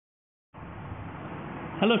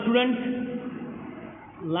Hello students,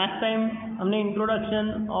 last time हमने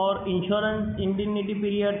introduction और insurance, इंडिग्निटी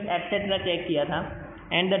period etcetera check किया था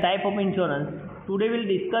and the type of insurance. Today will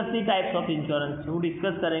discuss the types of insurance. वो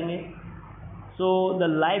discuss करेंगे. So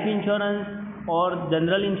the life insurance और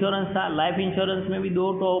general insurance था. Life insurance में भी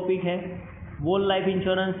दो टॉपिक है, वोल लाइफ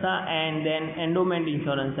इंश्योरेंस था एंड देन एंडोमेंट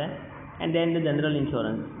इंश्योरेंस है and then the general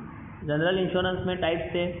insurance. General insurance में टाइप्स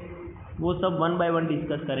थे, वो सब वन बाय वन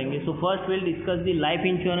डिस्कस करेंगे. So first will discuss the life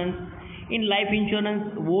insurance. In life insurance,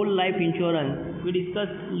 wall life insurance we discuss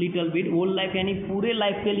little bit. Wall life यानी पूरे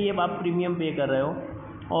life के लिए आप प्रीमियम पे कर रहे हो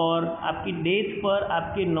और आपकी डेथ पर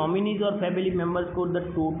आपके नॉमिनीज और फैमिली मेम्बर्स को the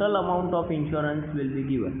total amount of insurance will be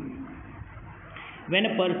given. When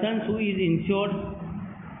a person who is insured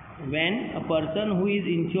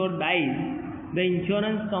dies, the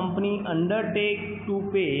insurance company undertakes to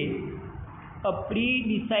pay a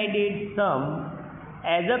pre-decided sum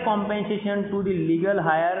as a compensation to the legal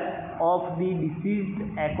heir of the deceased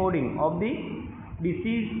according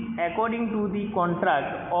to the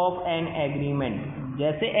contract of an agreement.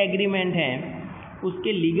 जैसे agreement है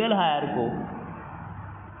उसके legal higher को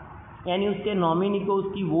यानी उसके nominee को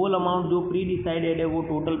उसकी वोल amount जो pre decided है वो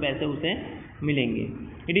टोटल पैसे उसे मिलेंगे.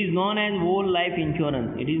 It is known as wall life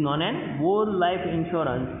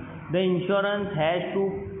insurance. The insurance has to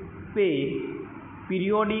पे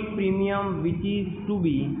periodic premium which is to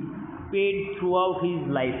be paid through out his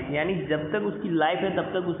life. यानी जब तक उसकी लाइफ है तब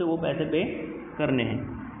तक उसे वो पैसे पे करने हैं.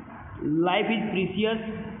 Life is precious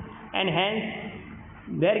and hence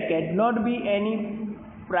there can not be any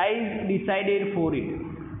price decided for it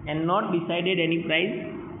and not decided any price.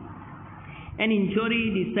 An insurer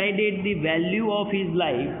decided the value of his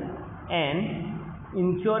life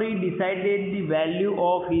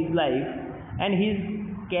and his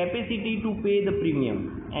capacity to pay the premium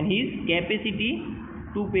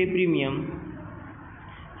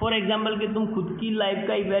For example कि तुम खुद की life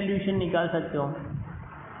का evaluation निकाल सकते हो.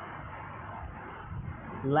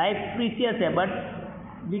 Life precious है but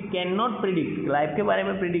we can not predict, life के बारे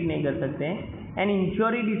में प्रिडिक्ट नहीं कर सकते हैं. And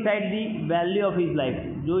इंश्योरी decide the value of his life.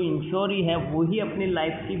 जो इंश्योरी है वही अपनी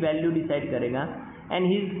लाइफ की वैल्यू डिसाइड करेगा. एंड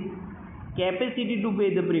हिज कैपेसिटी टू पे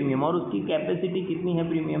द प्रीमियम, और उसकी कैपेसिटी कितनी है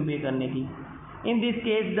प्रीमियम पे करने की. In this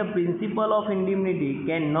case the principle of इंडिग्निटी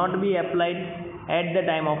can not be applied at the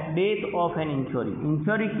time of death of N इंश्योरी.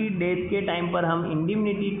 इंश्योरी की डेथ के टाइम पर हम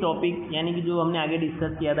इंडिग्निटी टॉपिक यानी कि जो हमने आगे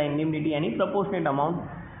डिस्कस किया था, इंडिग्निटी यानी प्रोपोर्शनेट अमाउंट,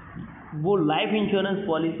 वो लाइफ इंश्योरेंस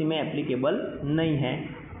पॉलिसी में एप्लीकेबल नहीं है.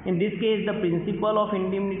 In this case, the principle of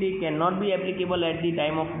indemnity cannot be applicable at the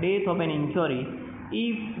time of death of an insurer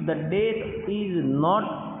if the death is not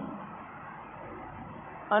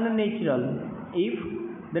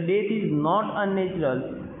unnatural.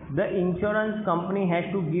 The insurance company has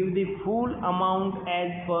to give the full amount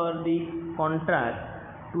as per the contract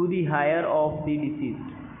to the heir of the deceased.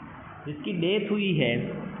 जिसकी death हुई है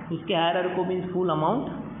उसके higher को भी full amount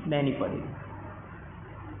देनी पड़ेगी.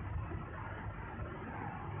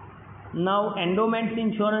 Now endowment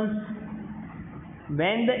insurance,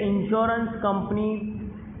 when the insurance company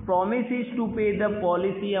promises to pay the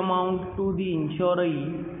policy amount to the insuree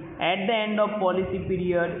at the end of policy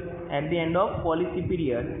period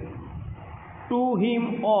to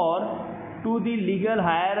him or to the legal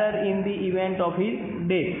hire in the event of his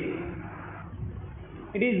death.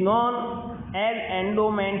 It is known as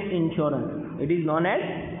endowment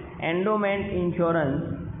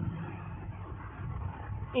insurance.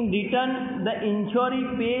 In return, the insurer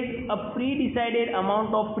pays a pre-decided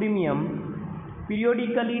amount of premium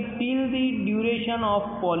periodically till the duration of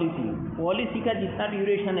policy. Policy का जितना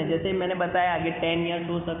duration है, जैसे मैंने बताया आगे 10 years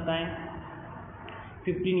हो सकता है,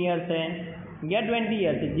 15 ईयर्स है या 20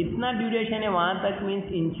 ईयर्स है. जितना ड्यूरेशन है वहाँ तक मीन्स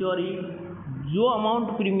इंश्योरी जो अमाउंट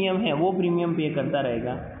प्रीमियम है वो प्रीमियम पे करता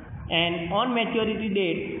रहेगा. And on maturity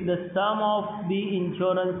date the some of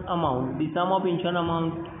insurance amount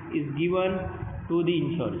is given to the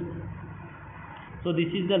insurer. So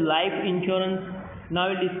this is the life insurance. Now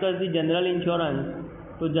we'll discuss the general insurance.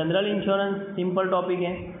 So general insurance simple topic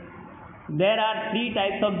है. There are three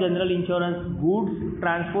types of general insurance: goods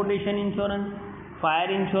transportation insurance,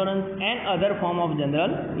 fire insurance and other form of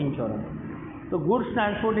general insurance. तो goods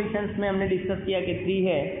transportation में हमने discuss किया कि 3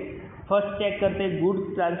 है. First check करते हैं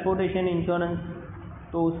goods transportation insurance.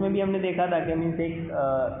 तो उसमें भी हमने देखा था कि मीन्स एक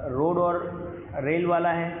रोड और रेल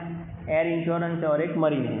वाला है, एयर इंश्योरेंस है और एक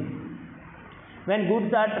मरीन है. When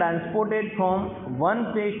goods are transported from one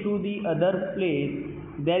place to the other place,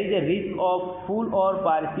 there is a risk of full or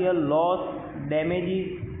partial loss, damages,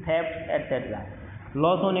 theft, etc.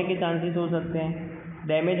 Loss होने के चांसेस हो सकते हैं.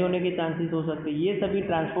 डैमेज होने के चांसेस हो सकते हैं, ये सभी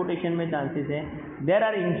ट्रांसपोर्टेशन में चांसेस है। There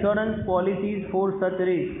are insurance policies for such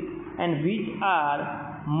risk and which are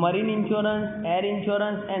marine insurance, air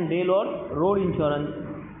insurance and rail और रोड इंश्योरेंस।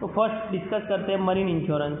 तो फर्स्ट डिस्कस करते हैं मरीन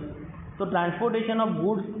इंश्योरेंस। तो transportation of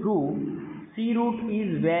goods through C root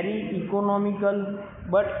is very economical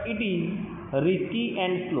but it is risky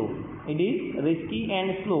and slow. It is risky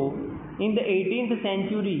and slow. In the 18th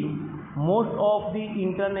century most of the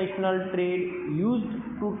international trade used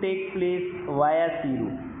to take place via sea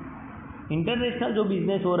route। International जो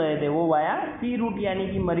business हो रहे थे वो via सी root यानी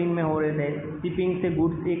कि marine में हो रहे थे। शिपिंग से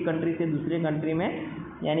गुड्स एक कंट्री से दूसरे कंट्री में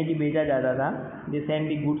यानी कि भेजा जाता था। They send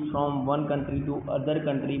the goods from one country to other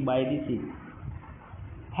country by the C.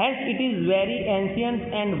 Hence it is very ancient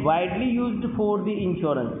and widely used for the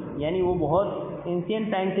insurance, यानी वो बहुत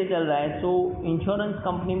एंशियंट टाइम से चल रहा है। सो इंश्योरेंस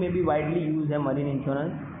कंपनी में भी वाइडली यूज है marine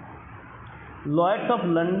insurance. Lloyd's of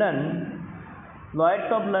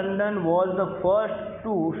London was the first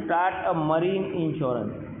to start a marine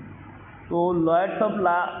insurance। तो Lloyd's of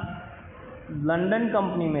लंदन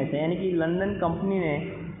कंपनी में से यानी कि लंदन कंपनी ने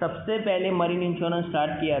सबसे पहले मरीन इंश्योरेंस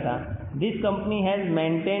स्टार्ट किया था। This company has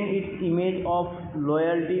maintain its image of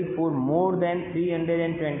loyalty for more than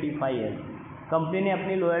 325 years. Company ने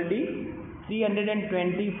अपनी लॉयल्टी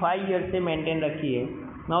 325 ईयर्स से मेंटेन रखी है।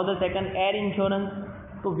 Now the second air insurance.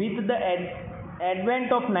 तो with the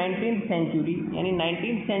advent of 19th century यानी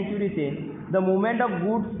 19th century से the movement of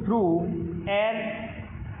goods through air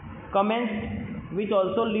commenced which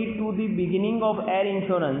also lead to the beginning of air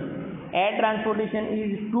insurance। air transportation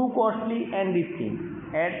is too costly and risky।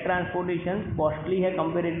 air transportation costly है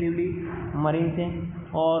comparatively marine से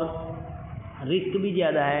और risk भी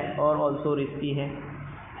ज़्यादा है और also risky है।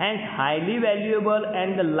 hence highly valuable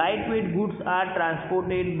and the lightweight goods are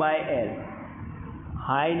transported by air।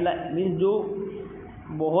 Means जो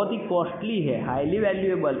बहुत ही कॉस्टली है, highly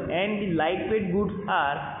valuable and the light weight goods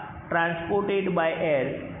are transported by air.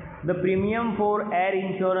 The premium for air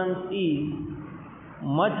insurance is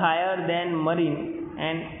much higher than marine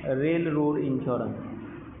and rail road insurance.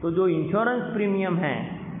 तो जो insurance premium है,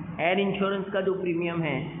 air insurance का जो premium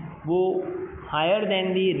है वो higher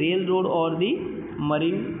than the rail road और the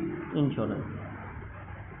marine insurance.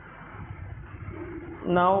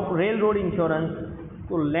 Now rail road insurance.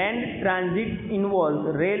 तो land transit involve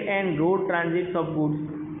rail and road transits of goods.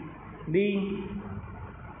 The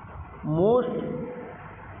most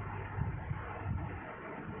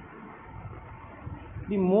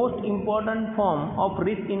important form of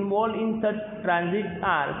risk involved in such transits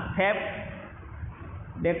are theft,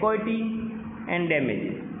 dacoity and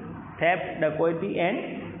damages। theft, dacoity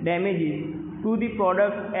and damages to the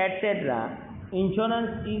products etc।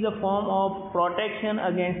 Insurance is a form of protection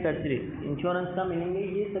against such risk. Insurance का meaning है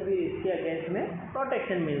ये सभी risk के against में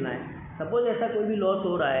protection मिलना है। Suppose ऐसा कोई भी लॉस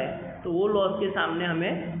हो रहा है तो वो लॉस के सामने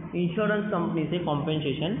हमें इंश्योरेंस कंपनी से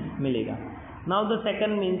कॉम्पेंसेशन मिलेगा। Now the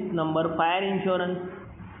second means number fire insurance.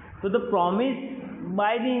 तो the promise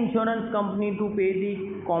by the insurance company to पे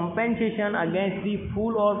the compensation against the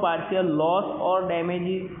full और पार्शियल लॉस और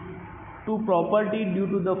damages to property due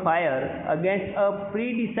to the fire against a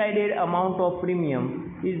pre-decided amount of premium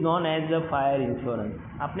is known as the fire insurance।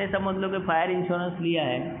 आपने समझ लो कि fire insurance लिया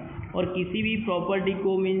है और किसी भी प्रॉपर्टी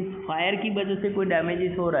को मीन्स फायर की वजह से कोई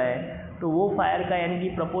डैमेजेस हो रहा है तो वो फायर का यानी कि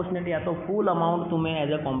प्रोपोर्शनेट या तो फुल अमाउंट तुम्हें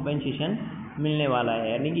एज अ कॉम्पेंसेशन मिलने वाला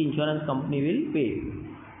है, यानी कि insurance company will pay.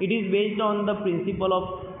 It is based on the principle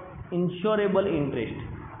of insurable interest.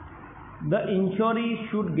 The insuree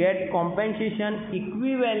should get compensation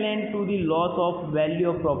equivalent to the loss of value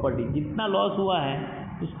of property। जितना loss हुआ है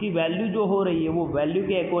उसकी वैल्यू जो हो रही है वो वैल्यू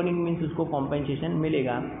के अकॉर्डिंग मीन्स उसको कॉम्पेंसेशन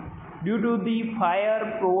मिलेगा। Due to the fire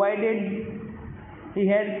provided he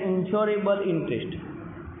has insurable interest.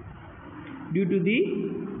 Due to the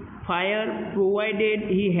fire provided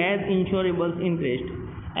he has insurable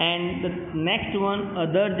interest. And the next one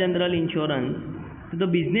other general insurance. The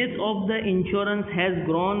business of the insurance has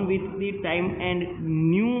grown with the time and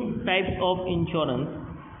new types of insurance।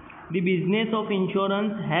 The business of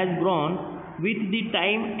insurance has grown with the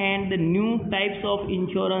time and the new types of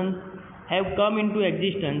insurance have come into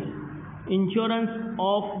existence। Insurance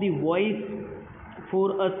of the voice for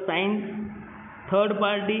a signed third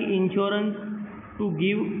party insurance to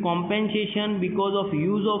give compensation because of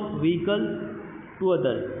use of vehicles to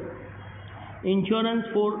others। Insurance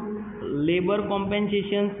for labor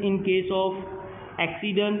compensations in case of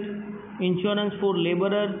accident। Insurance for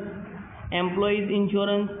laborers। Employees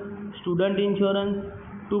insurance। Student insurance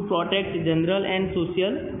to protect general and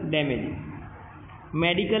social damage।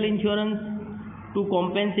 Medical insurance to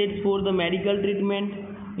compensate for the medical treatment।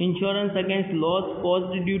 Insurance against loss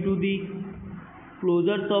caused due to the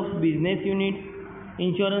closures of business units,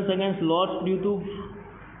 insurance against loss due to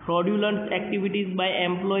fraudulent activities by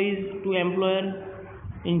employees to employer,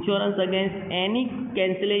 insurance against any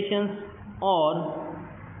cancellations or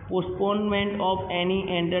postponement of any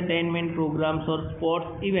entertainment programs or sports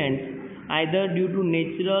events either due to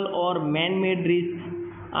natural or man-made risks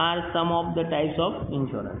are some of the types of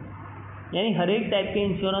insurance. यानी हर एक type के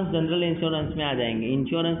insurance general insurance में आ जाएंगे.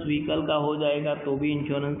 Insurance vehicle का हो जाएगा तो भी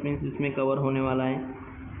इंश्योरेंस मीन्स इसमें कवर होने वाला है.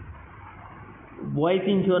 वॉइस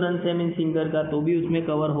इंश्योरेंस है मीन्स सिंगर का तो भी उसमें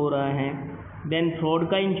कवर हो रहा है. देन फ्रॉड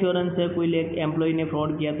का इंश्योरेंस है, कोई एम्प्लॉय ने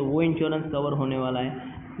फ्रॉड किया तो वो इंश्योरेंस कवर होने वाला है.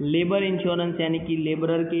 लेबर इंश्योरेंस यानी कि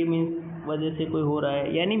लेबरर के मीन्स वजह से कोई हो रहा है,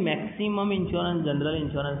 यानी मैक्सिमम इंश्योरेंस जनरल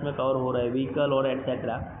इंश्योरेंस में कवर हो रहा है, व्हीकल और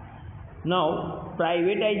etcetera. Now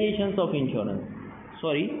privatisation of insurance,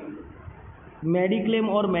 sorry mediclaim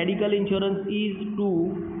और medical insurance is to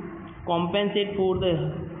compensate for the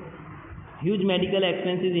huge medical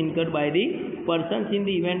expenses incurred by the persons in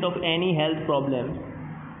the event of any health problem.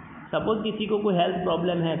 Suppose किसी को कोई health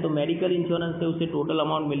problem है तो medical insurance से उसे total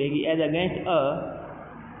amount मिलेगी as against a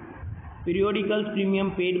periodical premium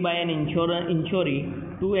paid by N इंश्योरी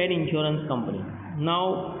to an insurance company. Now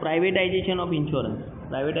privatisation of insurance.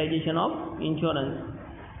 Privatisation of insurance.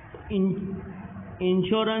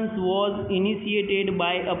 Insurance was initiated by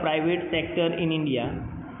a private sector in India.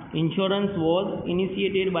 Insurance was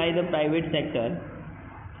initiated by the private sector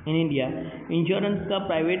in India. Insurance का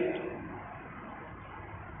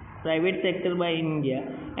private sector by India.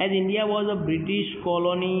 As India was a British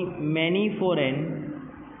colony, many foreign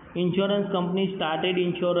insurance companies started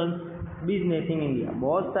insurance business in India.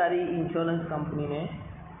 बहुत सारी insurance company ने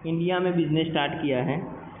India में business start किया है.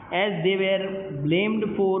 As they were blamed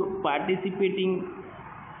for participating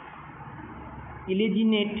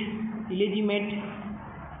illegitimate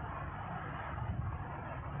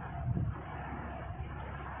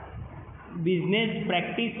business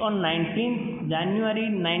practice on 19th January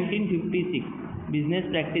 1956.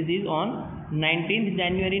 Business practice is on 19th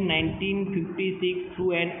January 1956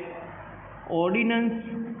 through an ordinance.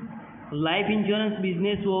 Life insurance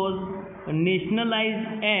business was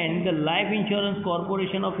nationalized and the Life Insurance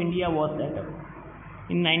Corporation of India was set up.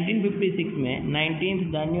 In 1956 में 19th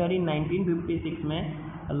January 1956 में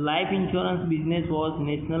life insurance business was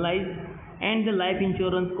nationalise and the life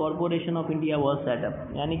insurance corporation of India was setup.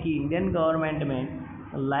 यानी कि Indian government में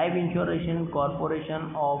life insurance corporation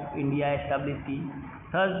of India establish की.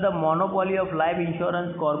 थर्स the monopoly of life insurance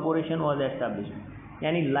corporation was establish.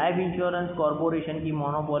 यानी life insurance corporation की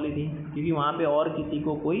monopoly थी क्योंकि वहाँ पे और किसी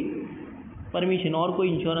को कोई परमिशन और कोई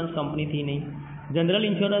इंश्योरेंस कंपनी थी नहीं. General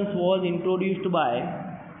insurance was introduced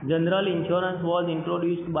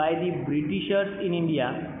by the Britishers in India.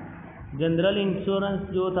 General insurance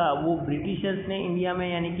जो था वो ब्रिटिशर्स ने इंडिया में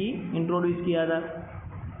यानी कि इंट्रोड्यूस किया था.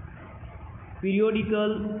 Periodical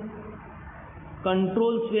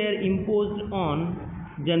controls where imposed on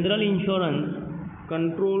general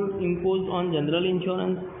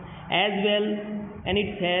insurance as well, and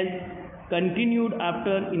it has continued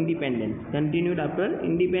after independence.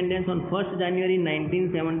 On 1st January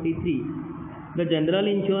 1973, the general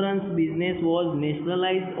insurance business was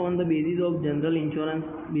nationalized on the basis of General Insurance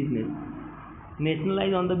Business.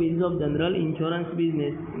 Nationalized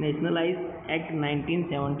Act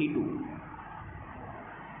 1972.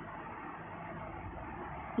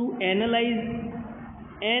 To analyze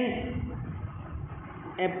and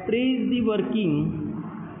appraise the working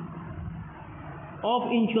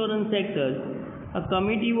of insurance sectors, a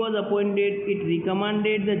committee was appointed. It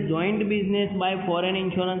recommended the joint business by foreign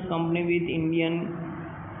insurance company with Indian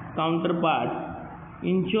counterparts.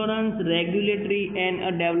 Insurance Regulatory and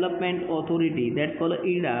a Development Authority, that's called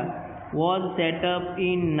IDA, was set up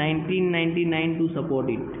in 1999 to support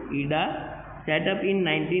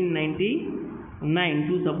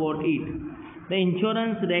it. The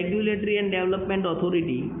Insurance Regulatory and Development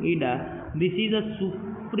Authority, IDA, this is a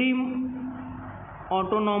supreme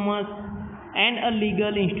autonomous and a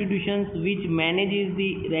legal institutions which manages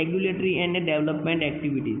the regulatory and development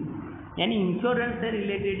activities. यानी insurance से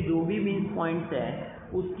related जो भी means points है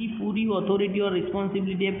उसकी पूरी authority और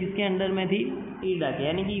responsibility अब किसके अंडर में थी? ईडा के.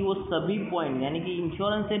 यानी कि वो सभी पॉइंट यानी कि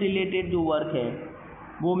इंश्योरेंस से रिलेटेड जो वर्क है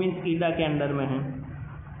वो मीन्स ईडा के अंडर में है.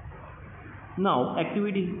 Now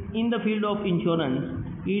activities in the field of insurance.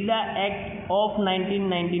 ईडा act of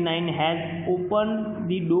 1999 has open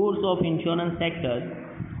the doors of insurance sector.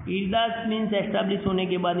 ईडा means establish होने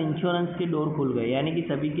के बाद इंश्योरेंस के डोर खुल गए यानी कि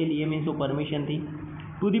सभी के लिए मीन्स वो परमिशन थी.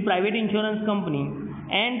 To the private insurance company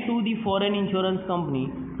and to the foreign insurance company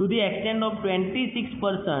to the extend of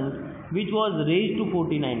 26% which was raise to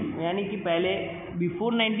 49. यानी कि पहले बिफोर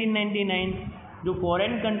 1999 जो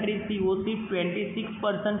फॉरेन कंट्रीज थी वो सिर्फ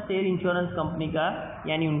 26% शेयर इंश्योरेंस कंपनी का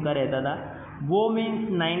यानी उनका रहता था, वो मीन्स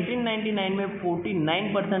 1999 में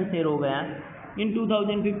 49% शेयर हो गया इन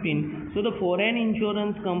 2015. So the foreign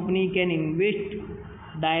insurance company can invest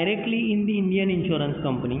directly in the Indian insurance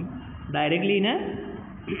company, directly in a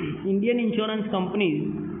Indian insurance companies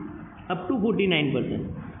up to 49%.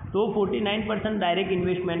 तो 49% डायरेक्ट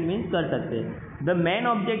इन्वेस्टमेंट मीन्स कर सकते हैं. The main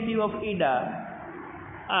objective of IDA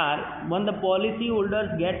are when the policy holders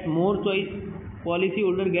get more choice,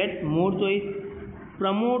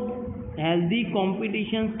 promote healthy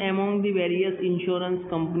competitions among the various insurance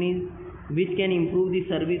companies which can improve the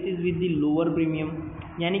services with the lower premium.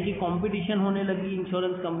 यानी कि competition होने लगी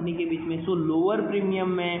insurance company के बीच में, सो lower premium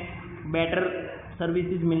में better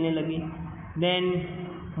services मिलने लगी. Then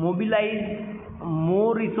mobilise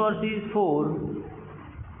more resources for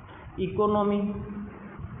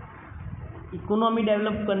economy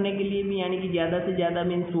develop करने के लिए भी, यानी कि ज़्यादा से ज़्यादा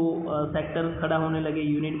मीन्स वो सेक्टर खड़ा होने लगे,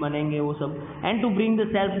 यूनिट बनेंगे वो सब. And to bring the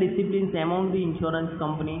self discipline among the insurance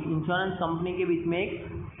company के बीच में एक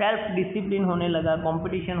सेल्फ डिसिप्लिन होने लगा,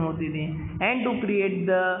 कंपटीशन होती थी. And to create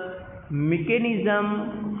the mechanism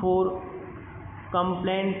for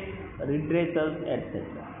complaint रिड्रेसल्स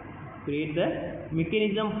etcetera. Create the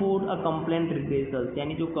mechanism for a complaint रिड्रेसल्स,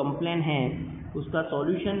 यानी जो कंप्लेंट है उसका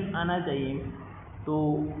सॉल्यूशन आना चाहिए, तो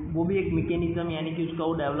वो भी एक मैकेनिज्म यानी कि उसका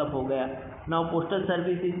वो डेवलप हो गया. नाउ पोस्टल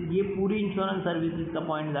सर्विसेज, ये पूरी इंश्योरेंस सर्विसेज का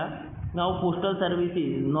पॉइंट था. Now postal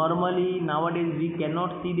services, normally nowadays we can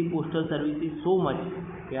not see the postal services so much,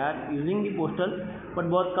 we are using the postal, but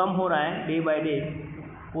बहुत कम हो रहा है day by day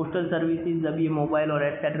postal services, जब ये मोबाइल और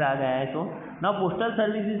एटसेट्रा आ गया है. तो now postal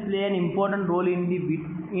services play an important role in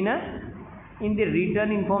the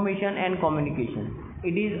return information and communication.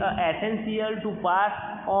 It is essential to pass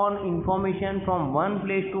on information from one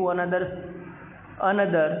place to another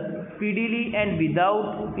speedily and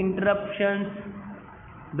without interruptions.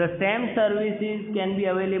 The same services can be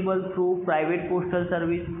available through private postal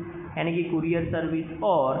service यानी कि courier service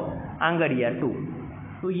और angadia to.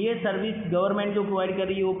 तो ये service government जो provide कर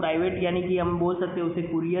रही है वो प्राइवेट यानी कि हम बोल सकते हैं उसे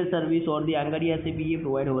कुरियर सर्विस और दी आंगड़िया से भी ये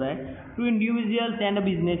प्रोवाइड हो रहा है to individuals and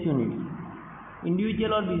business units.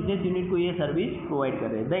 Individual और बिजनेस यूनिट को ये सर्विस प्रोवाइड कर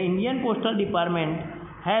रहे हैं. The Indian postal department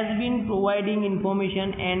has been providing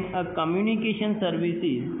information and communication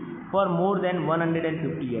services for more than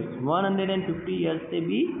 150 years. 150 years से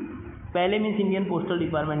भी पहले मीन्स इंडियन पोस्टल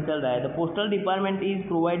डिपार्टमेंट चल रहा है. The postal department is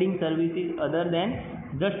providing services other than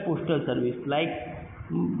just postal service like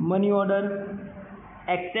money order,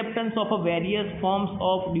 acceptance of various forms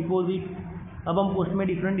of deposit. अब हम post में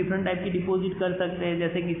different type की डिपॉजिट कर सकते हैं,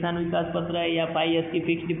 जैसे किसान विकास पत्र है या 5 ईयर्स की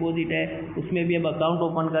फिक्स डिपॉजिट है, उसमें भी अब अकाउंट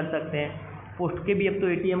ओपन कर सकते हैं. पोस्ट के भी अब तो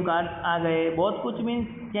ATM कार्ड आ गए, बहुत कुछ मीन्स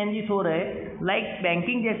चेंजेस हो रहे हैं. लाइक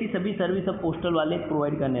बैंकिंग जैसी सभी सर्विस अब पोस्टल वाले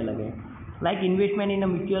प्रोवाइड करने लगे. Like investment in a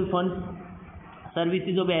mutual fund,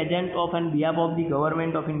 services of agent of and behalf of the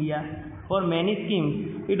government of India. For many schemes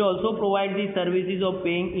it also provide the services of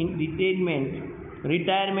paying in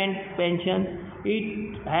retirement pension. It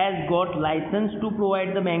has got license to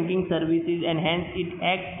provide the banking services and hence it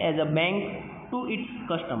acts as a bank to its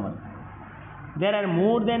customers. There are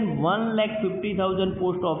more than 150,000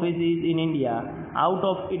 post offices in India. Out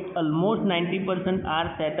of it, almost 90% are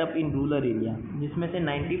set up in rural area. जिसमें से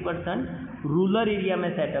 90% rural area में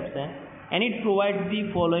setups हैं. And it provides the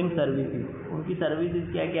following services. उनकी services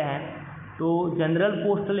क्या क्या हैं? तो general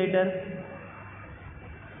post letter,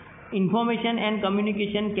 information and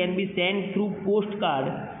communication can be sent through postcard,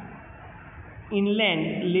 inland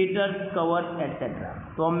letters, covers etc.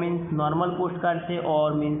 तो हम मीन्स नॉर्मल पोस्ट कार्ड से और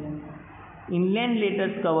मीन्स इनलैंड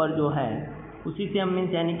लेटर्स कवर जो है उसी से हम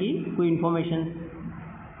मीन्स यानी कि कोई इन्फॉर्मेशन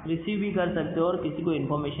रिसीव भी कर सकते हैं और किसी को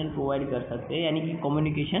इन्फॉर्मेशन प्रोवाइड कर सकते हैं, यानी कि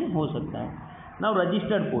कम्युनिकेशन हो सकता है. नाउ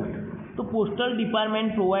रजिस्टर्ड पोस्ट, तो postal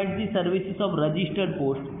department provides the services of registered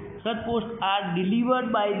post. Such posts are delivered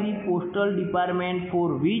by the postal department for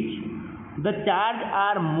which the charge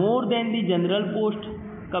are more than the general post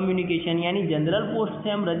communication. यानी general post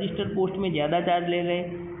से हम registered post में ज़्यादा charge ले रहे हैं.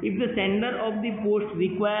 If the sender of the post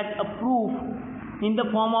requires a proof in the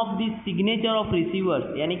form of the signature of receivers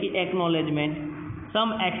यानी कि acknowledgement,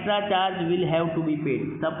 some extra charge will have to be paid.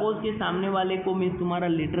 Suppose के सामने वाले को मीन्स तुम्हारा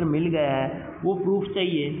लेटर मिल गया है, वो प्रूफ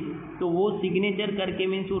चाहिए, तो वो सिग्नेचर करके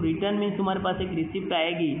मीन्स वो रिटर्न मीन्स तुम्हारे पास एक रिसिप्ट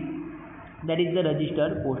आएगी, that is the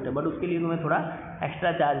registered post है, बट उसके लिए तुम्हें थोड़ा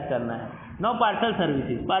एक्स्ट्रा चार्ज करना है. नाउ पार्सल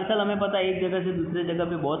सर्विसेज, पार्सल हमें पता है एक जगह से दूसरे जगह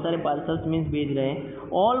पे बहुत सारे पार्सल्स मीन्स भेज रहे हैं.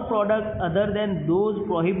 All products other than those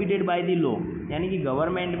prohibited by the law, यानी कि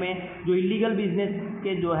गवर्नमेंट में जो इलीगल बिजनेस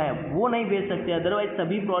के जो है वो नहीं भेज सकते, अदरवाइज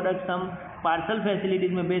सभी प्रोडक्ट्स हम पार्सल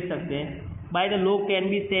फैसिलिटीज़ में भेज सकते हैं. By the law can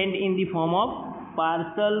be send in the form of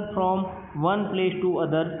parcel from one place to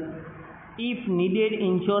other. If needed,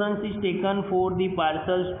 insurance is taken for the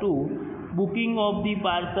parcels too. Booking of the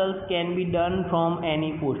parcels can be done from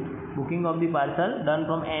any post. Booking of the parcel done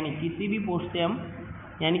from any, किसी भी post से हम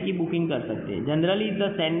यानी कि booking कर सकते हैं. Generally the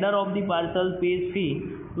sender of the parcel page fee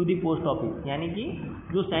to the post office, यानी कि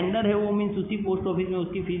जो सेंडर है वो मीन्स उसी पोस्ट ऑफिस में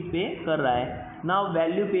उसकी फीस पे कर रहा है. Now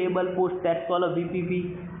value payable post, that's called a VPP.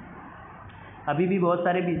 अभी भी बहुत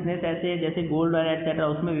सारे बिजनेस ऐसे हैं जैसे गोल्ड और एटसेट्रा,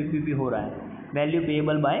 उसमें वीपीपी हो रहा है, वैल्यू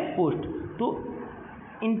पेएबल बाय पोस्ट. तो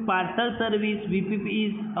इन parcel service VPP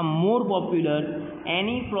is a more popular.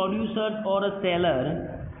 Any producer और a seller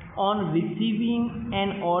on receiving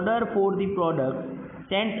N order for the product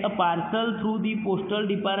sends a parcel through the postal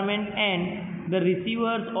department and the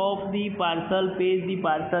receivers of the parcel pays the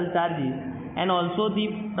parcel charges and also the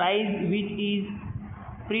price which is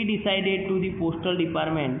pre-decided to the postal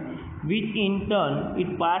department which in turn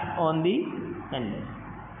it passed on the sender.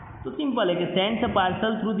 तो simple है कि sends a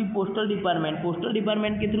parcel through the postal department, postal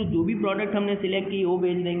department के through जो भी product हमने select की वो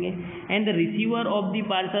भेज देंगे. And the receiver of the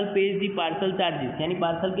parcel page the parcel charges, यानी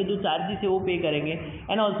पार्सल के जो चार्जेस है वो पे करेंगे.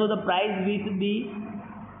 And also the price with the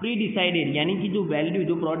pre decided, यानी कि जो वैल्यू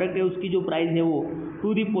जो प्रोडक्ट है उसकी जो प्राइस है वो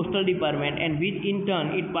to the postal department and which in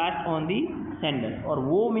turn it pass on the sender, और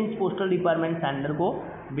वो मीन्स पोस्टल डिपार्टमेंट सेंडर को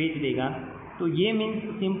भेज देगा. तो ये मीन्स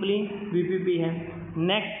सिंपली वीपीपी है.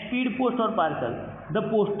 नेक्स्ट, स्पीड पोस्ट और parcel. The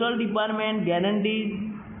postal department guarantees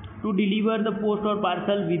to deliver the post और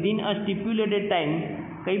parcel with in a stipulated time.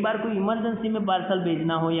 कई बार कोई इमरजेंसी में पार्सल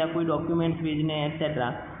भेजना हो या कोई डॉक्यूमेंट्स भेजने हैं एक्सेट्रा,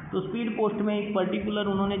 तो स्पीड पोस्ट में एक पर्टिकुलर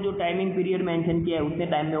उन्होंने जो टाइमिंग पीरियड मेंशन किया है उतने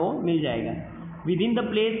टाइम में वो मिल जाएगा. With in the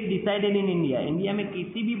place decided in India, India में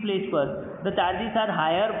किसी भी प्लेस पर the charges are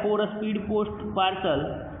higher for a speed post parcel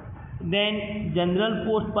then general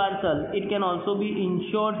post parcel. It can also be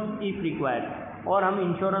insured if required, और हम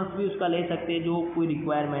इंश्योरेंस भी उसका ले सकते हैं जो कोई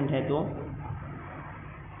रिक्वायरमेंट है तो.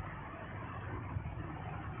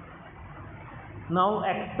 Now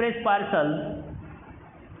express parcel.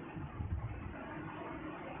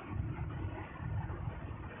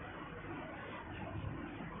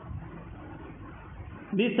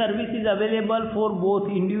 This service is available for both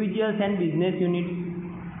individuals and business units.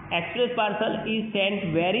 Express parcel is sent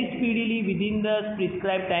very speedily within the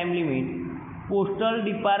prescribed time limit. Postal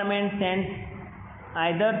department sends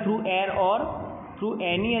either through air or through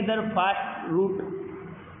any other fast route,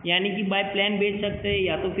 यानी कि by plane भेज सकते हैं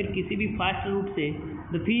या तो फिर किसी भी फास्ट रूट से.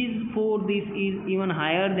 The fees for this is even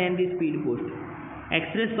higher than the speed post.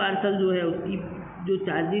 Express parcel जो है उसकी जो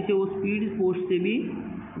चार्जेस है वो स्पीड पोस्ट से भी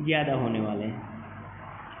ज़्यादा होने वाले हैं.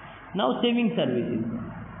 Now saving services,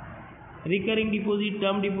 recurring deposit,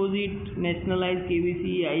 term deposit, nationalise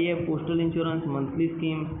KVC, if, postal insurance, monthly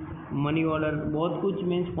scheme, money order, बहुत कुछ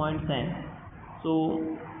मीन्स पॉइंट्स हैं. सो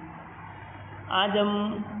आज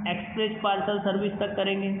हम एक्सप्रेस पार्सल सर्विस तक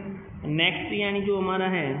करेंगे. नेक्स्ट यानी जो हमारा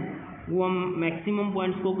है वो हम मैक्सिमम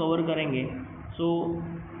पॉइंट्स को कवर करेंगे. सो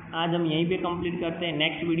आज हम यहीं पे कंप्लीट करते हैं.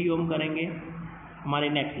 नेक्स्ट वीडियो हम करेंगे हमारे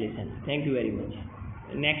next lesson. Thank you very much.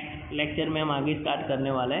 Next lecture में हम आगे स्टार्ट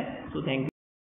करने वाले हैं. So thank you.